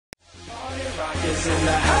It's in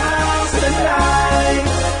the house tonight.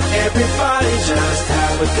 Everybody just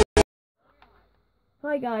have a good.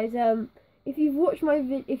 Hi guys, if you've watched my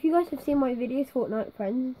if you guys have seen my videos, Fortnite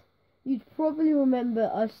friends, you'd probably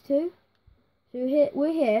remember us two. So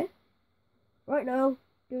we're here right now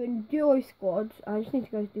doing duo squads. I just need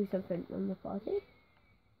to go do something on the party.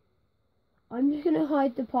 I'm just gonna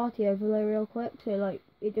hide the party overlay real quick so like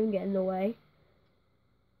it don't get in the way.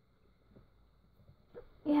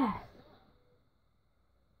 Yeah.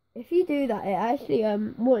 If you do that, it actually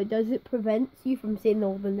what it does, it prevents you from seeing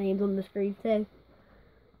all the names on the screen too.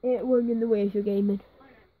 It won't get in the way if you're gaming.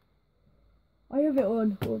 I have it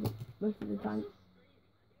on most of the time.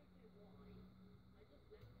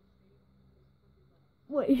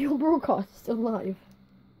 Wait, your broadcast is still live?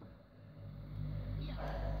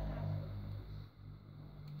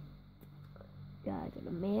 Guys, what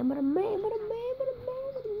a man, what a man, what a man, what a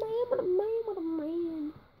man, what a man, what a man, what a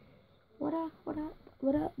man. What up, what up,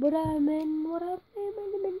 what up, what up, man, what up, man,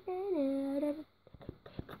 what up,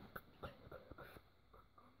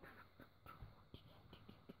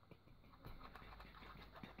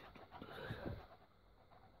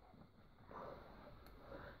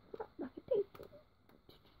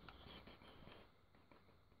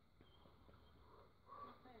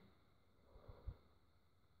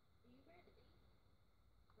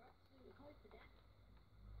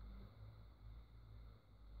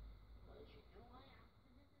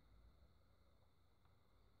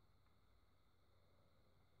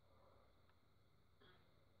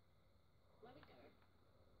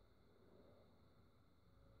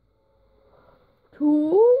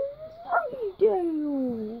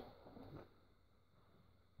 do.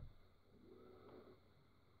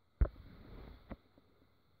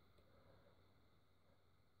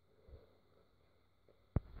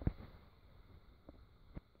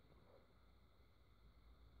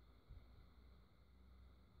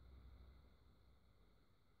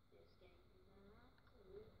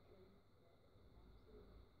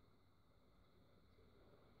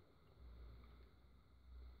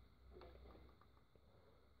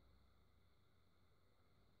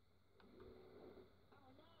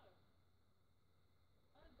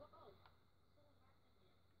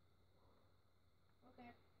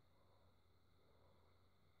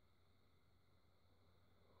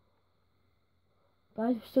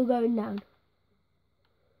 Guys, we're still going down.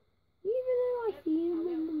 Even though I see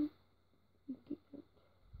him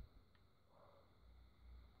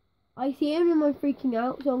I see him and I'm freaking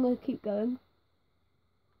out, so I'm going to keep going.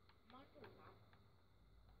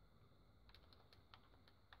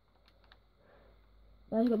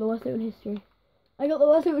 Guys, I got the worst loot in history. I got the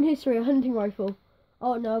worst loot in history, a hunting rifle.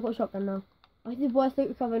 Oh no, I've got a shotgun now. I did worst loot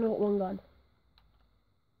recovery and I got one gun.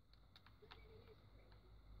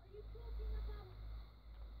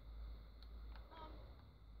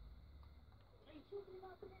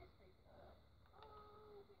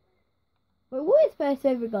 Wait, what is Pear's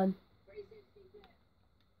favourite gun?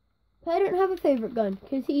 Pear don't have a favourite gun,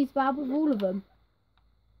 because he's bad with all of them.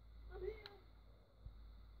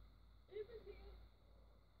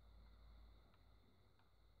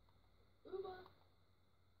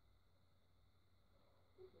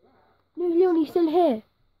 No, Leon, he's still here.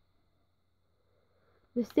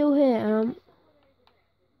 They're still here,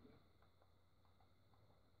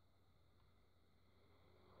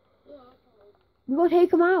 we gotta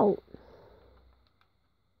take him out.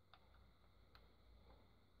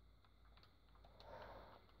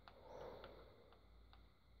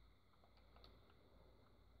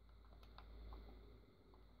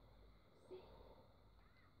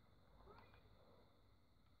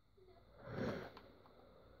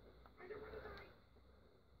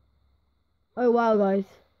 Oh wow, guys.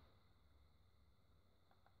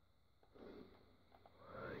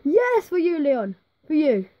 Yes, for you, Leon. For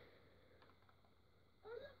you.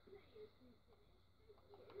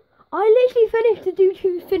 I literally finished the dude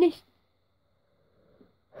who finished.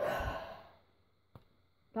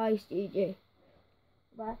 Guys, GG.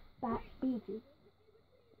 Back, GG.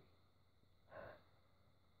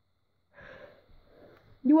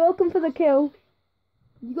 You're welcome for the kill.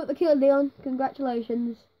 You got the kill, Leon.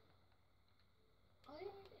 Congratulations.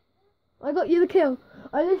 I got you the kill.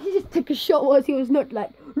 I literally just took a shot whilst he was not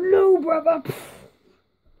like, no, brother.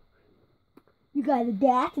 You got a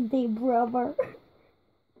dash today, brother.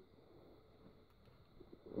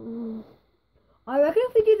 I reckon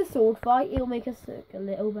if we do the sword fight, it'll make us look a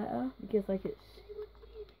little better because like it's.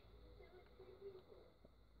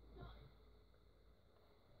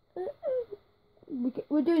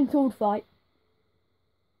 We're doing sword fight.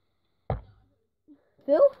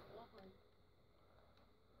 Phil?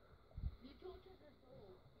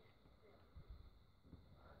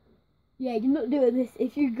 Yeah, you're not doing this.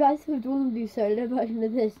 If you guys would want to do solo version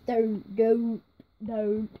of this, don't.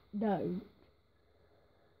 The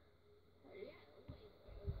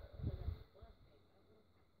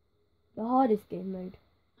hardest game mode.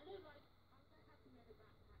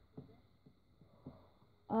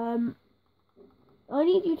 I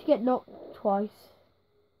need you to get knocked twice.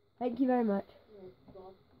 Thank you very much.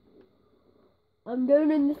 I'm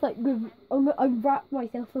going in this like with. I've wrapped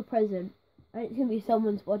myself a present, and it's gonna be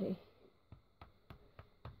someone's body.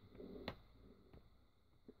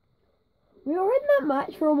 We are in that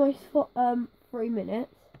match for almost 3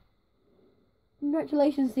 minutes.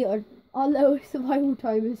 Congratulations, Theon. Our lowest survival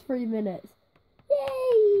time is 3 minutes.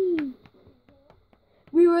 Yay!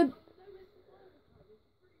 We were.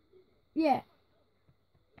 Yeah.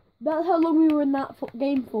 That's how long we were in that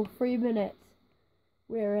game for. 3 minutes.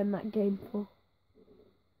 We were in that game for.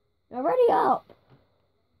 Now ready up.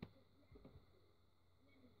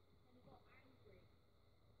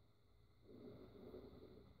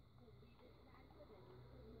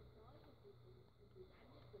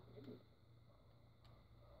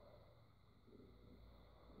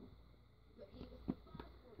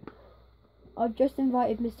 I've just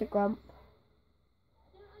invited Mr. Grump.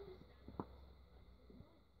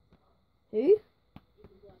 Who?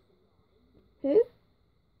 Who?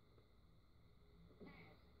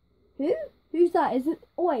 Who? Who's that? Isn't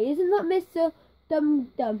that Mr.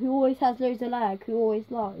 Dum Dum who always has loads of lag, who always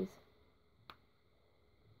lies?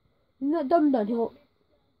 Isn't that Dum Dum who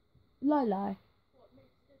lie?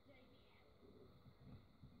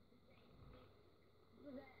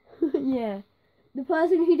 Yeah. The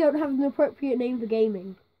person who don't have an appropriate name for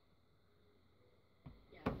gaming.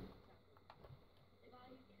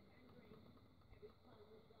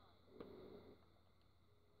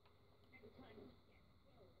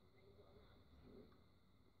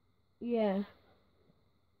 Yeah.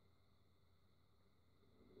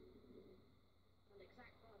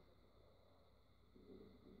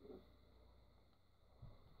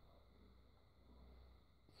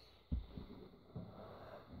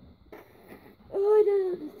 Oh, I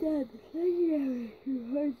don't understand the secondary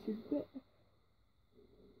question, but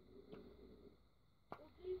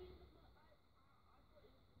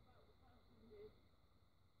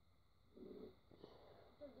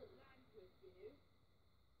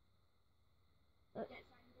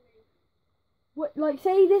what, like,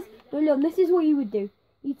 say this, no, look, this is what you would do.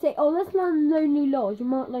 You'd say, oh, let's land Lonely Lodge, and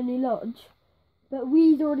mark Lonely Lodge. But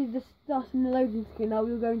we'd already discussed in the loading screen that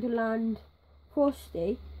we were going to land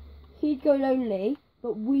Frosty. He'd go Lonely,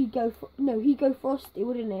 but we'd go, he'd go Frosty,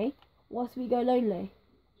 wouldn't he? Whilst we go Lonely.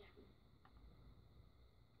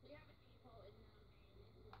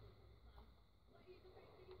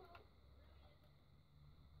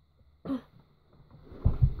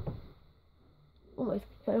 Almost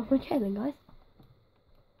fell off my chair then, guys.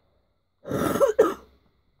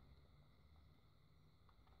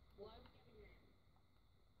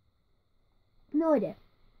 No idea.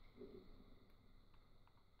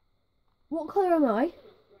 What colour am I?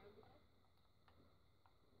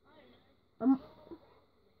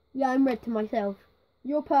 Yeah, I'm red to myself.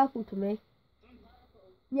 You're purple to me.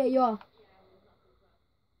 Yeah, you are.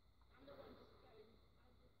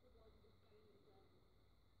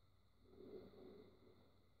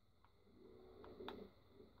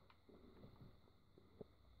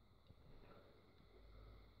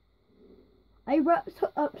 I wrapped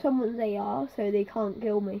up someone's AR so they can't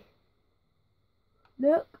kill me.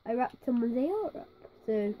 Look, I wrapped someone's AR up.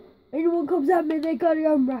 So, anyone comes at me, they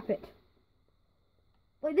gotta unwrap it.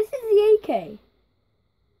 Like, this is the AK.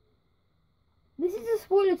 This is a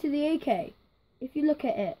spoiler to the AK, if you look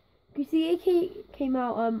at it. Because the AK came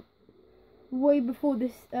out, way before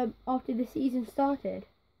this, after the season started.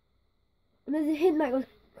 And there's a hint that was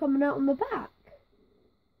coming out on the back.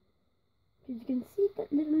 As you can see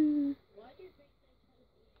that little...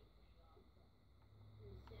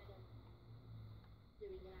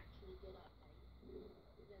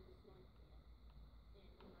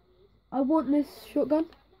 I want this shotgun.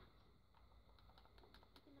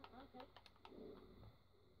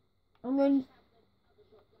 I'm going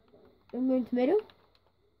to middle.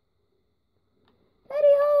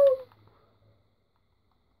 Daddy ho!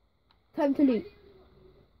 Time to loot.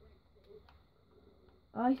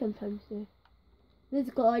 I sometimes do. There's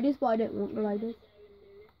gliders, but I don't want gliders.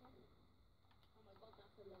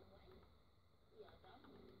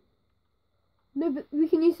 No, but we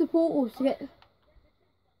can use the portals to get...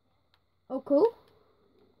 Oh, cool.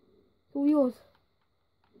 It's all yours.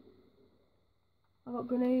 I got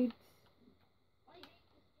grenades.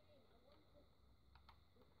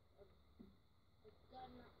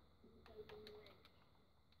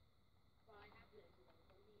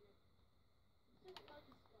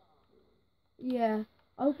 Yeah,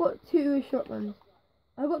 I've got 2 shotguns.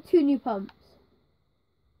 I've got 2 new pumps.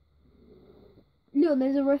 Leon,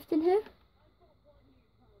 there's a rift in here.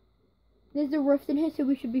 There's a rift in here, so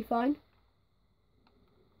we should be fine.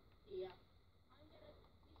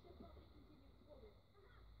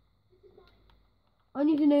 I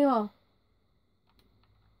need an AR.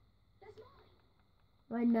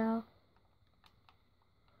 Right now.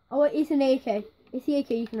 Oh wait, it's an AK. It's the AK,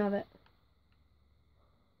 you can have it.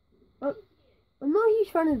 Oh, I'm not a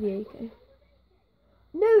huge fan of the AK.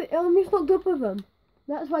 No, I'm just not good with them.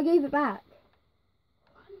 That's why I gave it back.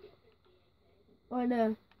 I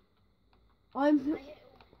know. One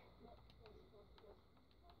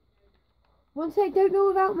sec, don't go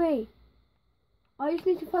without me. I just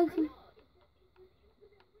need to find some...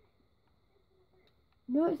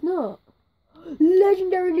 No, it's not.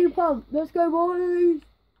 Legendary new pump. Let's go, boys.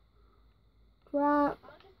 Crap.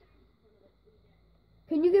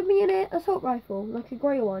 Can you give me an assault rifle? Like a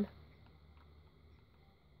grey one?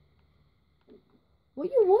 What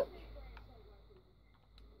you want?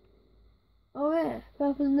 Oh yeah,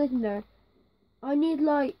 purple and legendary. I need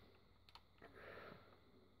an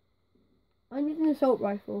assault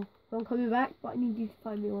rifle. So I'm coming back, but I need you to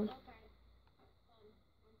find me one.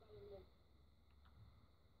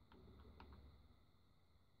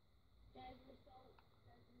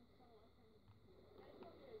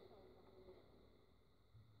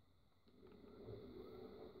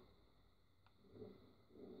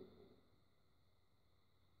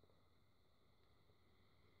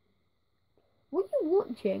 What are you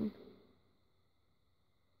watching?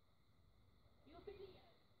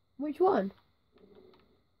 Which one?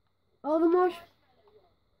 Oh, the marsh.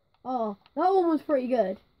 Oh, that one was pretty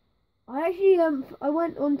good. I actually I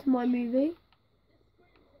went onto my movie.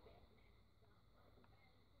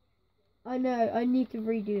 I know. I need to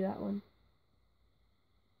redo that one.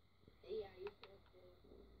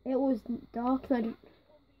 It was dark and I didn't.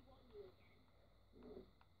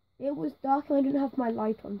 It was dark and I didn't have my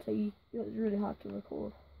light on, so it was really hard to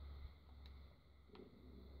record.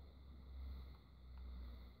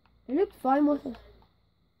 It looked fine, wasn't it?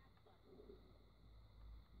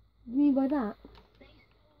 What do you mean by that?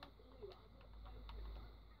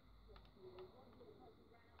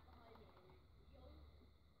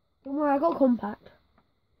 Don't worry, I got compact.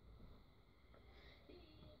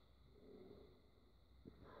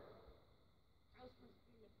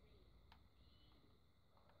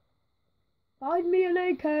 Find me an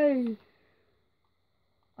AK.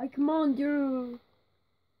 I command you.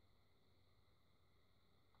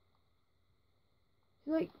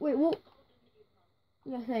 She's like, wait, what?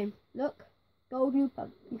 Yeah, same. Look, gold new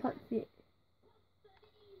pump. You can't see it.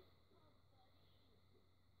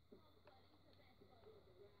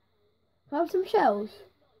 Can I have some shells?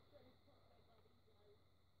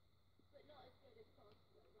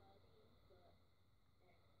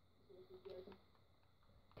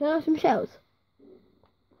 Can I have some shells?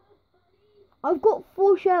 I've got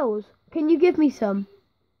 4 shells. Can you give me some?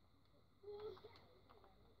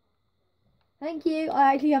 Thank you.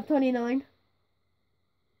 I actually have 29.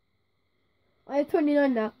 I have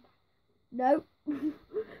 29 now. No.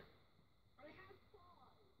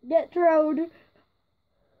 Get trolled.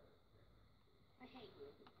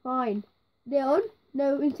 Fine. Leon?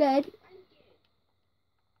 No, instead.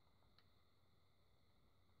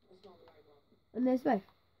 And there's both.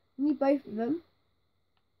 I need both of them.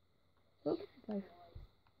 Look, both.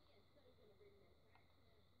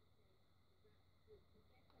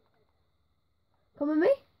 Come with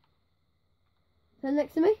me. Stand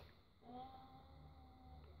next to me.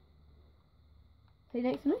 Stay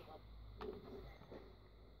next to me.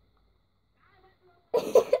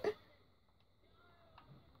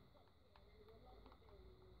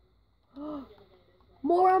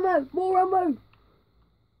 More ammo! More ammo!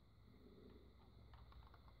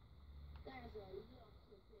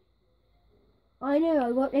 I know,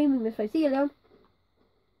 I got aiming this way. See you, Leon.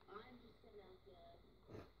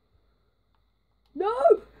 No!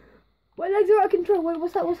 My legs are out of control. Wait,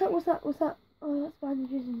 what's that? What's that? What's that? What's that? Oh, that's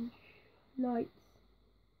bandages and lights.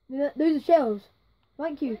 Those are shells.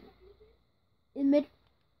 Thank you. In the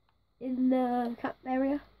camp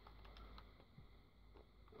area.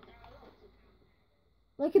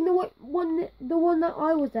 Like in the one that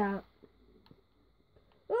I was at.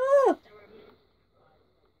 Ah!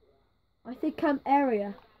 I said camp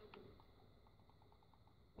area.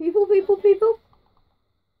 People, people, people.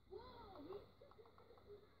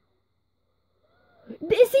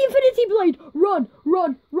 It's the Infinity Blade! Run,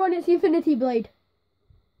 run, run, it's the Infinity Blade.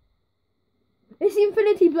 It's the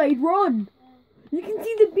Infinity Blade, run! You can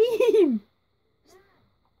see the beam!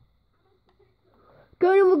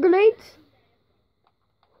 Going in with grenades?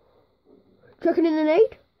 Chucking in an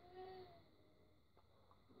 8.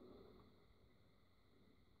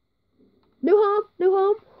 No harm, no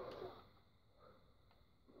harm.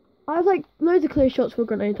 I have like loads of clear shots for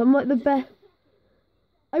grenades. I'm like the best.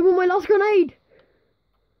 I want my last grenade.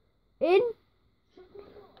 In.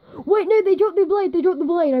 Wait, no, they dropped the blade. They dropped the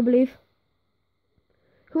blade, I believe.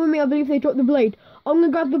 Come with me, I believe they dropped the blade. I'm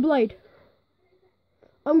gonna grab the blade.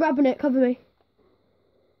 I'm grabbing it, cover me.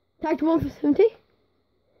 Tag to 170.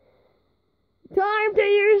 Time to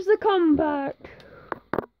use the combat.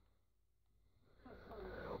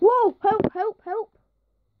 Whoa, help, help, help.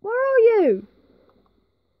 Where are you?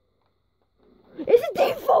 It's a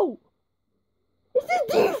default. It's a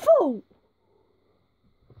default.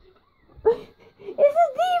 It's a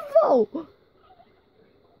default.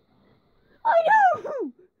 I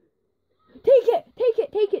know. Take it, take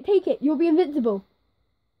it, take it, take it. You'll be invincible.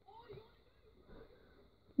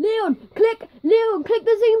 Leon, click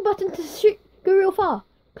the zoom button to shoot, go real far.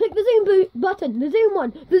 Click the zoom button, the zoom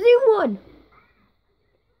one.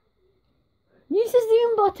 Use the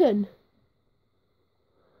zoom button.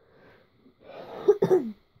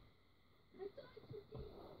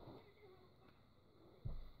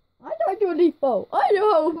 I died to a default. I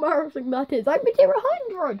know how embarrassing that is. I'm tier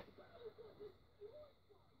 100.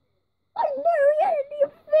 I know, yeah, the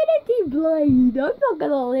Infinity Blade. I'm not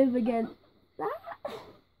gonna live against that.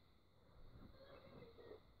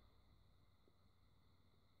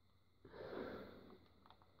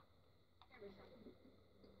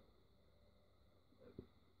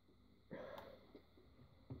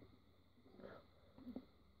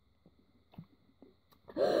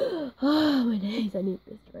 Oh, my days, I need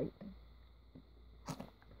this drink.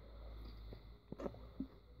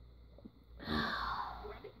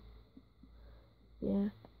 Yeah.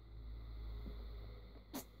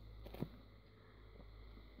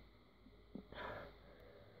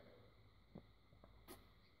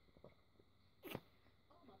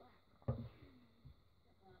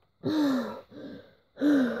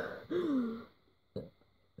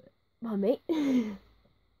 Mummy.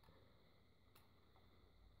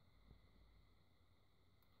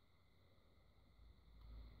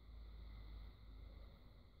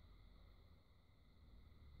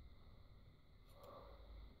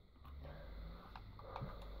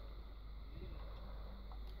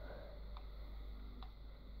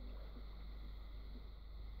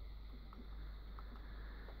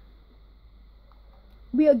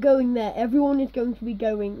 We are going there. Everyone is going to be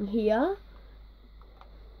going here.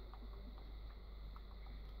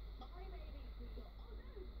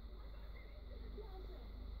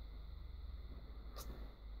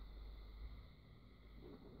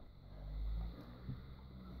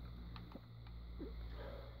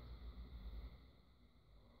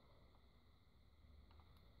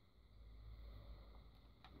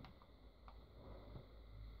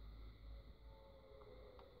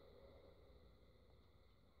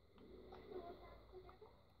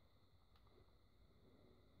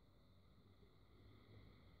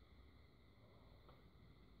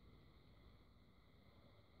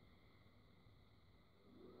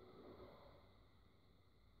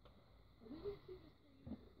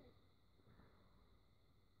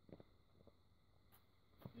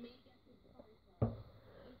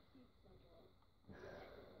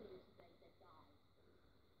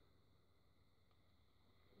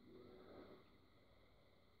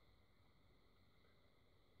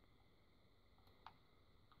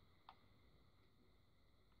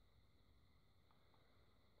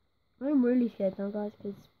 I'm really scared now, guys,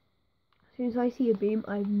 because as soon as I see a beam,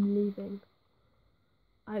 I'm leaving.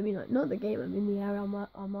 I mean, like, not the game, I'm in the air, I'm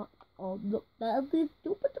up. Oh, look, there's this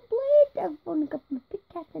stupid blade. I've only got my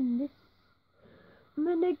pickaxe and this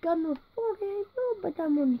minigun with 48, no, but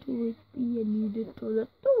I'm on 2 HP and needed to let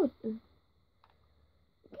do it.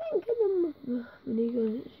 Can't get him with the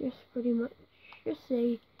minigun, it's just pretty much, just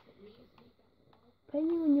say,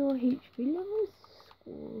 depending on your HP levels,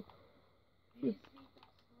 or just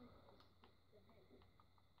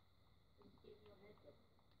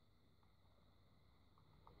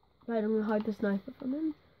right, I'm gonna hide the sniper from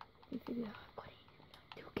him. Do give me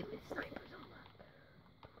the snipers on that.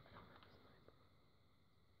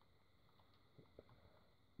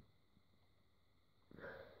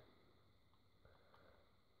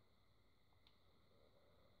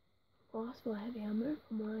 I'll ask for heavy ammo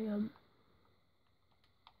for my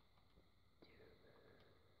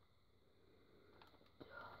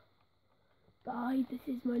Guys, this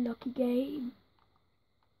is my lucky game.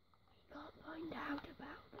 We can't find out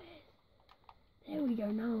about this. There we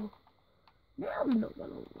go now. Now they're not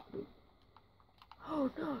gonna want me.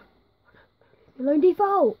 Oh no. Alone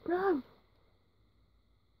default. No.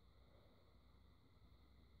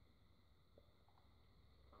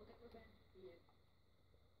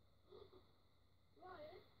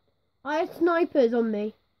 I had snipers on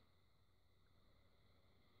me.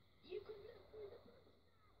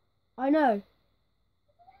 I know.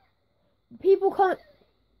 People can't.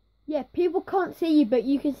 Yeah, people can't see you, but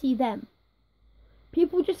you can see them.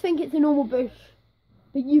 People just think it's a normal bush,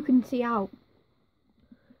 but you can see out.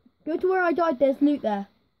 Go to where I died. There's loot there.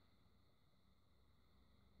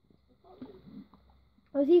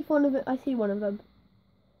 I see one of it. I see one of them.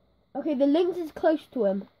 Okay, the lynx is close to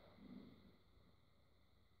him.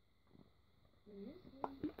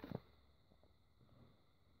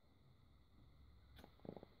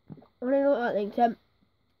 I don't know what that lynx.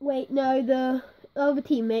 Wait, no, the other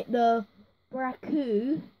teammate, the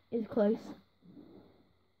Braku, is close.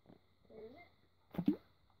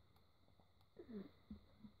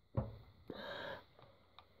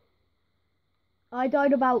 I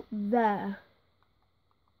died about there.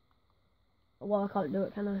 Well, I can't do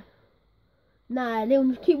it, can I? Nah,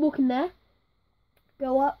 Leon, just keep walking there.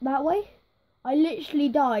 Go up that way. I literally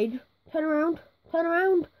died. Turn around, turn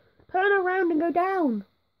around, turn around and go down.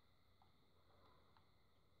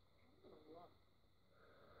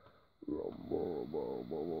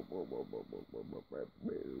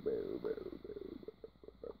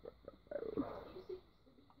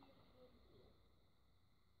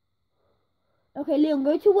 Okay, Leon,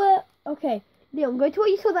 go to where... Okay, Leon, go to where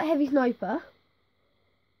you saw that heavy sniper.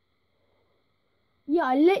 Yeah,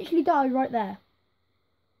 I literally died right there.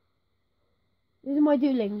 These are my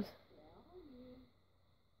duelings.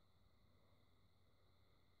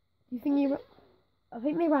 Do you think you... I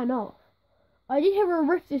think they ran off. I did hear a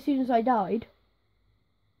rift as soon as I died.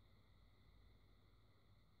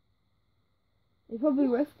 They probably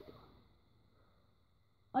rift.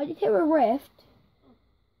 I did hear a rift.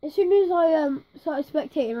 As soon as I started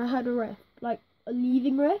spectating, I had a rift. Like, a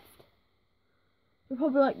leaving rift. They're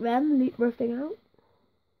probably like them, rifting out.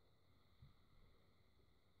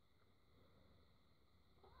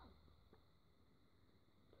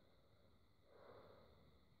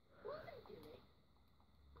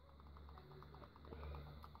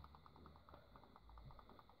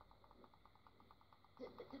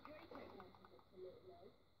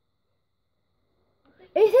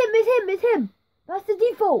 It's him! That's the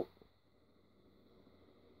default.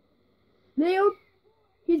 Leo,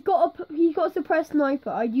 he's got a suppressed sniper.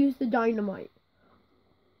 I'd use the dynamite.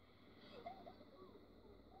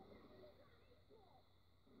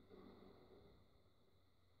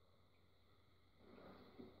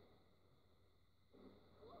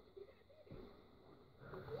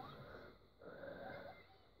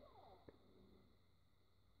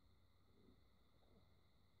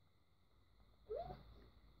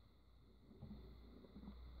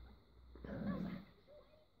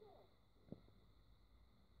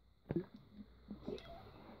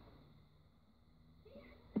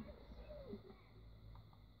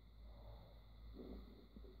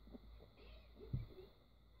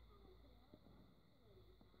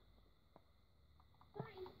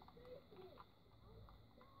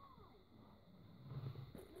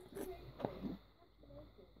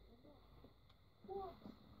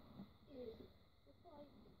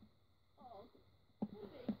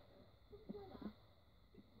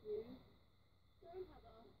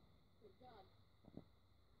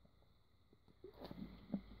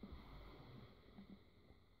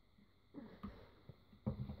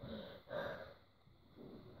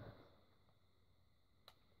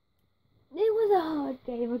 It was a hard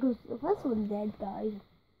game because the first one dead, guys.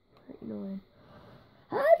 Pretty annoying.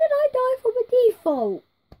 How did I die from a default?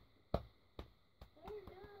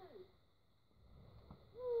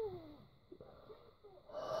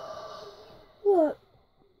 What?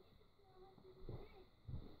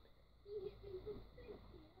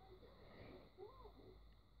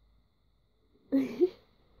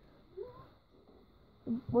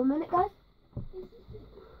 One minute, guys.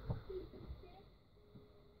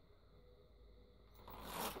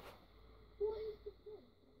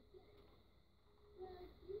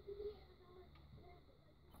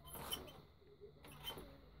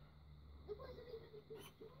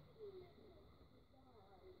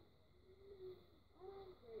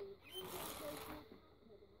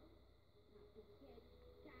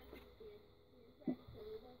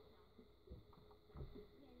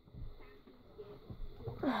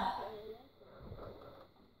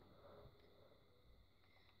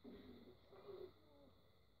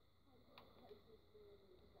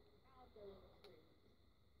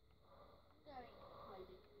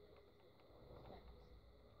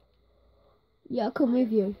 Yeah, I'll come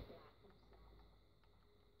with you.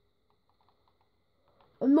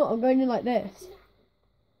 I'm not, I'm going in like this.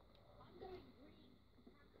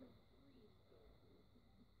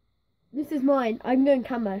 This is mine. I'm going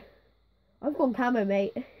camo. I've gone camo,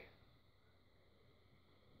 mate.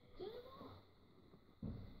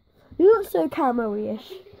 You're not so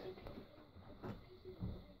camo-ish.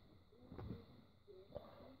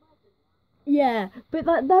 Yeah, but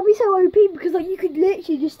that'd be so OP because like you could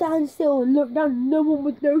literally just stand still and look down and no one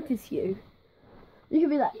would notice you. You could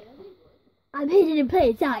be like, I'm hidden in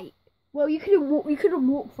plain sight. Well, you couldn't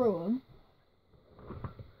walk through them.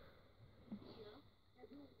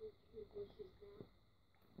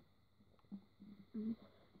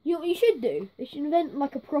 You know what you should do? They should invent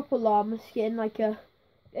like a proper llama skin, like a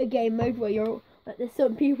game mode where you're like there's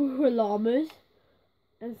some people who are llamas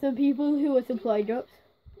and some people who are supply drops.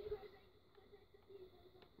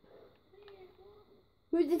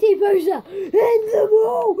 Who's the T-poster? End them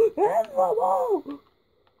all! End them all!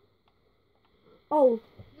 Oh.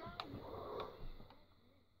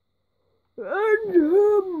 End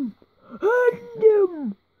him! End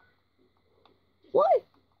him! What?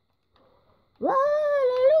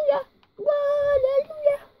 Hallelujah!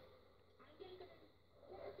 Hallelujah!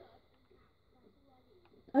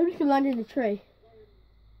 I'm just gonna land in the tree.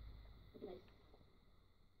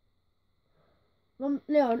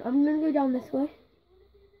 Leon, I'm gonna go down this way.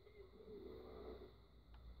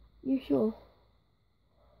 You sure?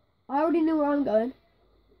 I already know where I'm going.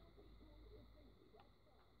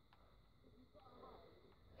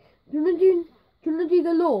 Do you wanna do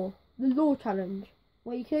the law challenge?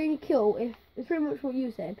 Where you can only kill if it's pretty much what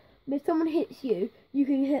you said. But if someone hits you, you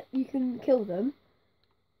can kill them.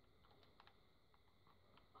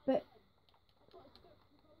 But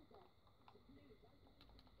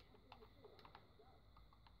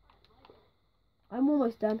I'm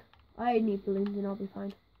almost done. I need balloons and I'll be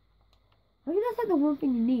fine. I think that's like the one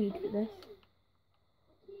thing you need for this.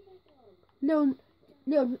 Leon,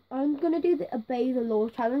 I'm gonna do the obey the law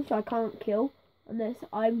challenge, so I can't kill unless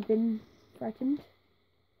I've been threatened.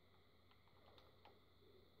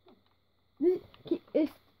 If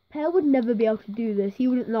Pale would never be able to do this, he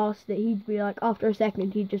wouldn't last it. He'd be like, after a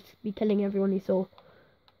second, he'd just be killing everyone he saw.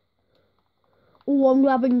 Or I'm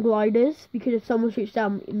grabbing gliders, because if someone shoots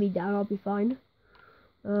me down, I'll be fine.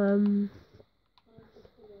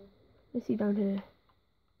 Let's see down here.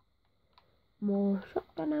 More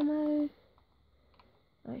shotgun ammo.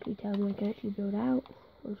 Actually tell me I can actually build out.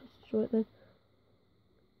 I'll just destroy it then.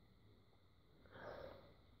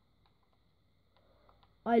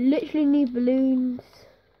 I literally need balloons.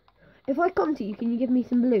 If I come to you, can you give me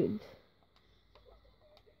some balloons?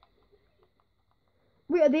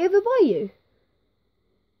 Wait, are they over by you?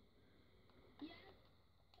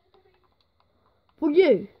 For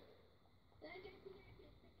you?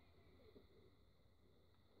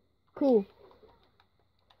 Cool.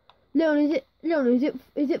 Leon,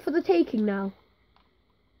 is it for the taking now?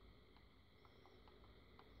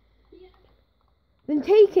 Then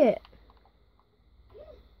take it.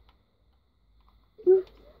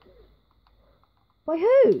 By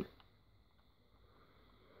who?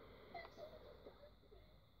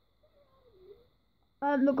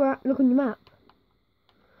 Look on your map.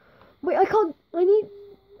 Wait, I can't. I need.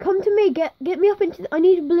 Come to me. Get me up into. I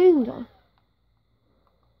need balloons on.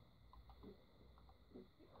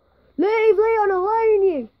 Leave Leon alone,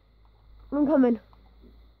 you. I'm coming.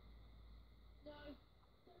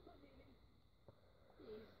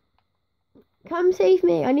 Come save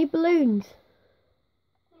me. I need balloons.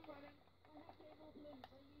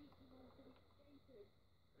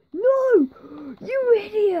 No! You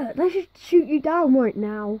idiot! They should shoot you down right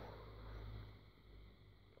now.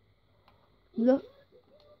 Look.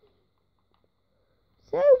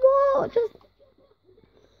 So what? Just.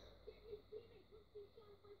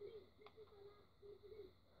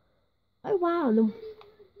 Oh wow.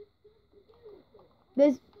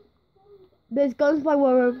 There's guns by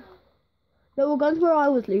where. There were guns where I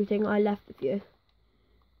was looting. I left a few.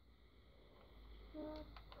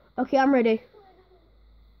 Okay, I'm ready.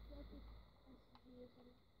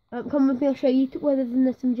 Come with me, I'll show you where there's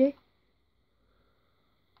an SMG.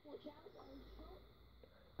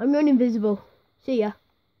 I'm going invisible. See ya.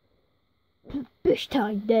 Bush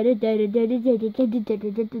time. Was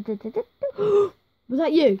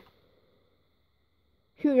that you?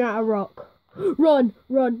 Shooting at a rock. Run,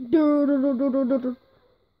 run.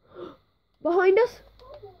 Behind us.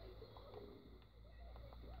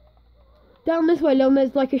 Down this way, Leon,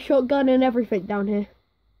 there's like a shotgun and everything down here.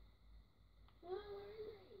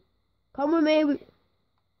 Come with me.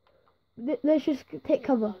 Let's just take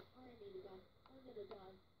cover.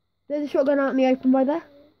 There's a shotgun out in the open by there.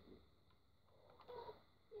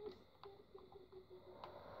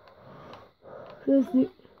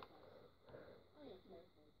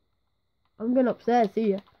 I'm going upstairs, see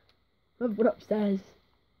ya. I've gone upstairs.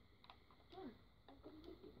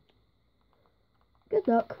 Good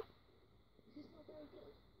luck.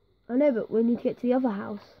 I know, but we need to get to the other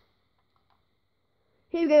house.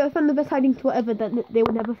 Here we go, I found the best hiding spot ever that they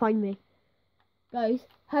will never find me. Guys,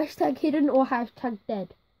 hashtag hidden or hashtag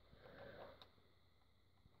dead.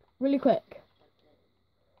 Really quick.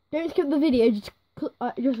 Don't skip the video, just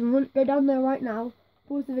go down there right now,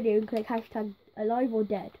 pause the video and click hashtag alive or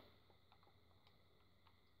dead.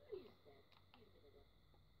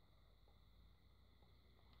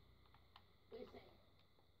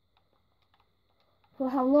 For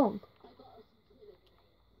how long?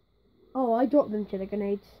 Oh, I dropped them to the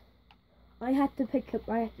grenades. I had to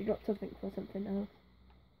drop something for something else.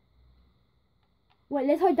 Wait,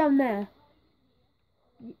 let's hide down there.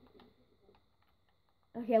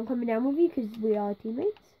 Okay, I'm coming down with you because we are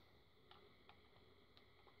teammates.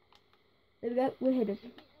 There we go, we're hidden.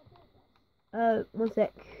 1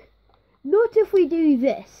 sec. Not if we do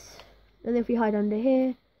this. And if we hide under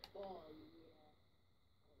here.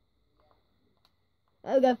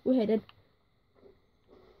 There we go, we're hidden.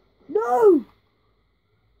 No!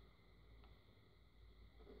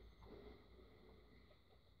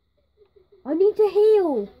 I need to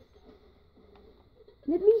heal.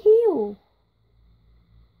 Let me heal.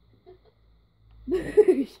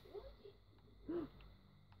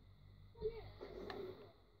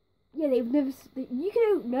 Yeah, they've never. You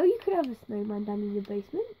could have a snowman down in your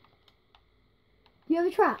basement. Do you have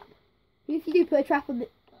a trap? If you do, put a trap on the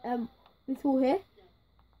this wall here.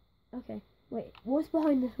 Okay. Wait, what's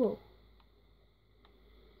behind this wall?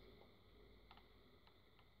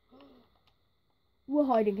 We're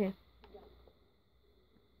hiding here.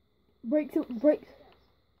 Get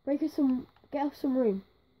us some room.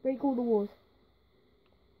 Break all the walls.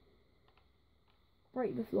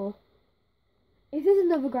 Break the floor. Is this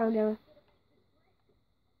another ground error?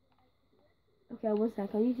 Okay, 1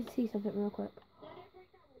 sec. I need to see something real quick.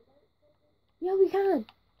 Yeah, we can.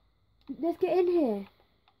 Let's get in here.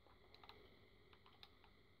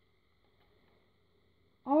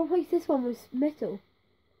 I'll replace this one with metal.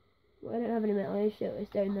 Well, I don't have any metal. I just do it with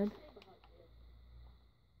stone then.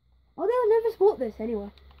 Oh, they'll never spot this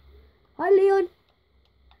anyway. Hi, Leon.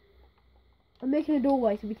 I'm making a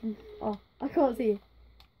doorway so we can... Oh, I can't see you.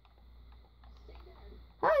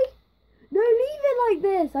 Hi. No, leave it like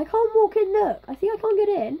this. I can't walk in. Look. I can't get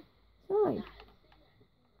in. It's fine.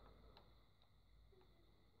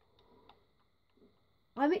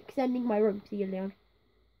 I'm extending my room. See you, Leon.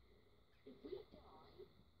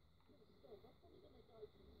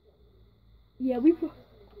 Yeah,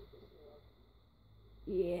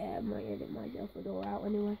 yeah, I might edit myself a door out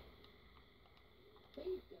anyway.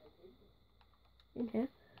 In here.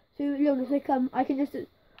 So, Leon, if they come, I can just...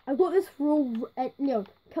 I've got this rule... Leon,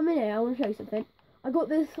 come in here, I want to show you something. I've got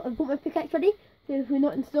my pickaxe ready. So if we're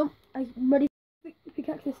not in storm, I'm ready to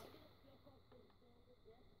pickaxe this.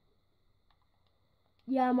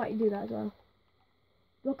 Yeah, I might do that as well.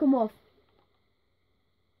 Block them off.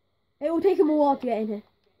 It will take them a while to get in here.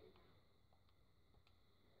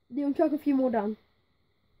 Leon, chuck a few more down.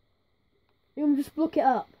 Leon, just block it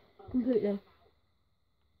up completely.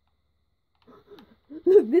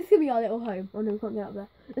 Look, this could be our little home. Oh no, we can't get up there.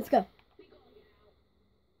 Let's go.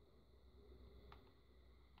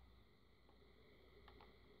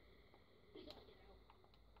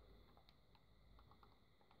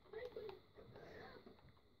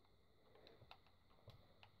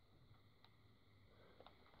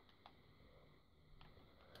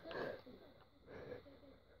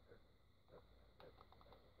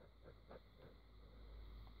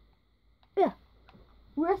 Yeah.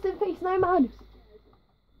 Rest in peace, no man.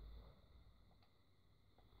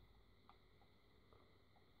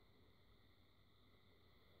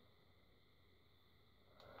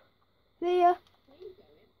 See ya.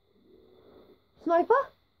 Sniper,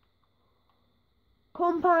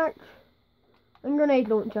 compact, and grenade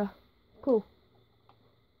launcher. Cool.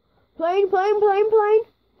 Plane. No, why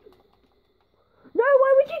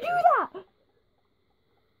would you do that?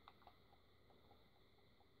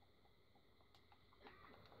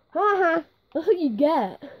 Haha, that's what you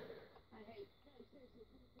get.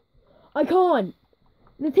 I can't.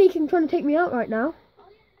 They're trying to take me out right now.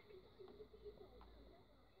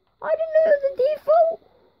 I didn't know it was the default.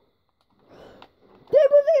 There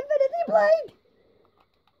was the infinity blade.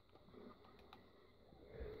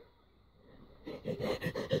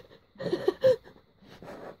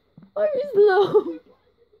 I'm slow.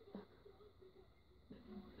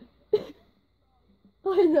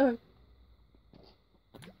 I know.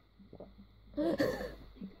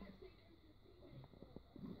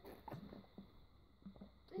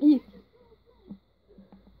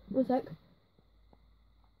 One sec.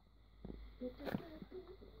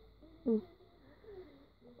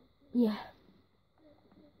 Yeah.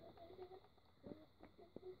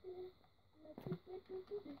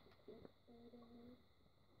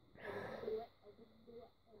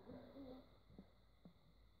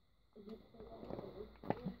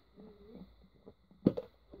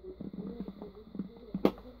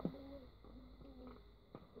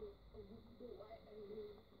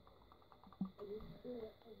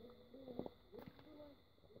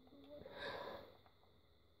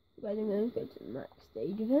 Guys, I'm going to go to the next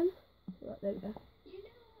stage of him. Right, there we go.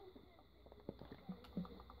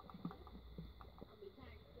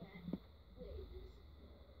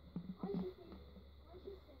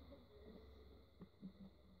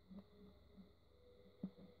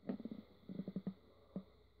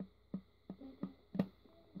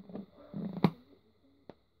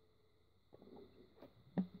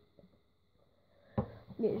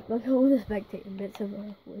 Yeah, it's like all the spectating bits of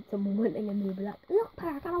with someone winning and they'll be like, look,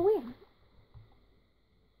 I gotta win.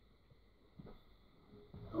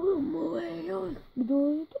 Oh my god.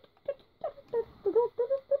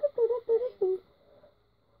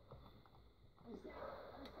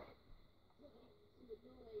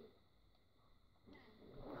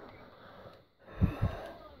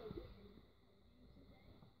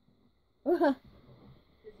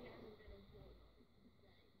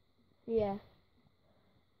 Yeah.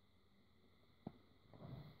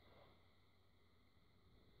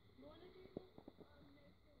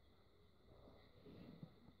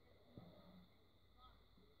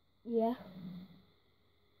 Yeah.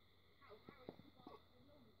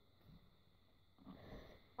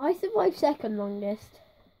 I survived second longest.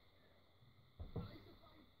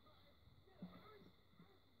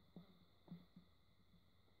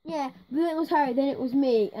 Yeah, but then it was Harry, then it was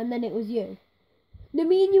me, and then it was you. No,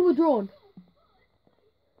 me and you were drawn.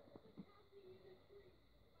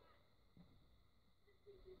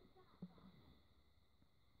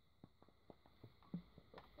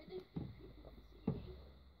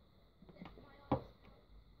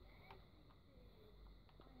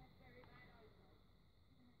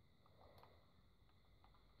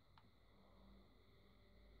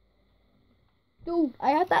 Dude, I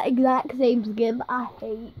had that exact same skin, but I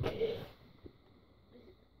hate.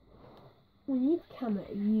 When you need the camera,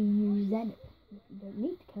 you use Zen. If you don't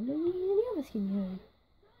need the camera, you use any other skin you own.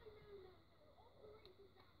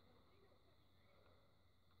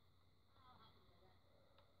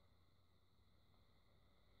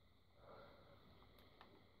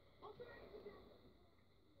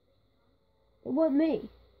 It wasn't me.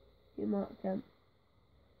 You marked them.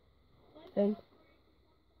 Thing.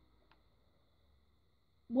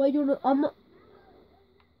 Why do you not? I'm not.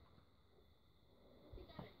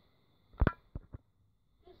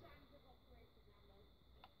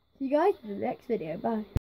 See you guys in the next video. Bye.